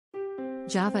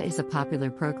Java is a popular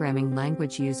programming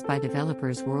language used by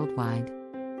developers worldwide.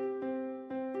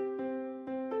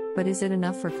 But is it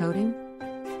enough for coding?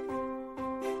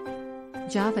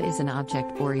 Java is an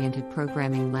object-oriented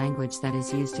programming language that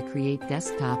is used to create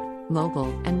desktop,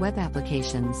 mobile, and web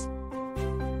applications.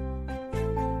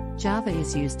 Java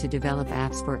is used to develop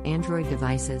apps for Android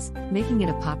devices, making it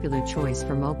a popular choice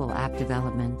for mobile app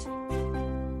development.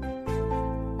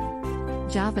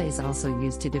 Java is also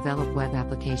used to develop web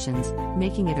applications,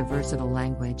 making it a versatile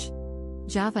language.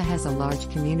 Java has a large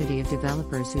community of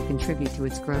developers who contribute to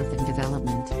its growth and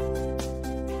development.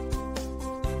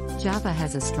 Java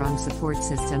has a strong support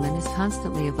system and is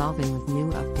constantly evolving with new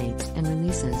updates and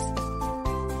releases.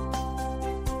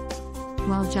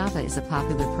 While Java is a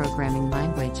popular programming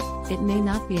language, it may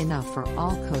not be enough for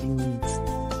all coding needs.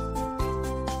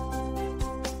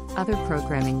 Other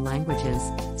programming languages,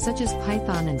 such as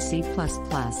Python and C++,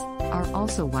 are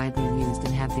also widely used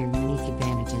and have their unique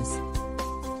advantages.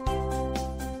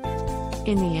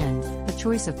 In the end, the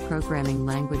choice of programming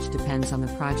language depends on the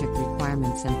project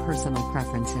requirements and personal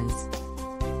preferences.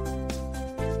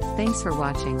 Thanks for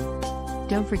watching.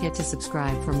 Don't forget to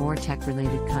subscribe for more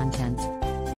tech-related content.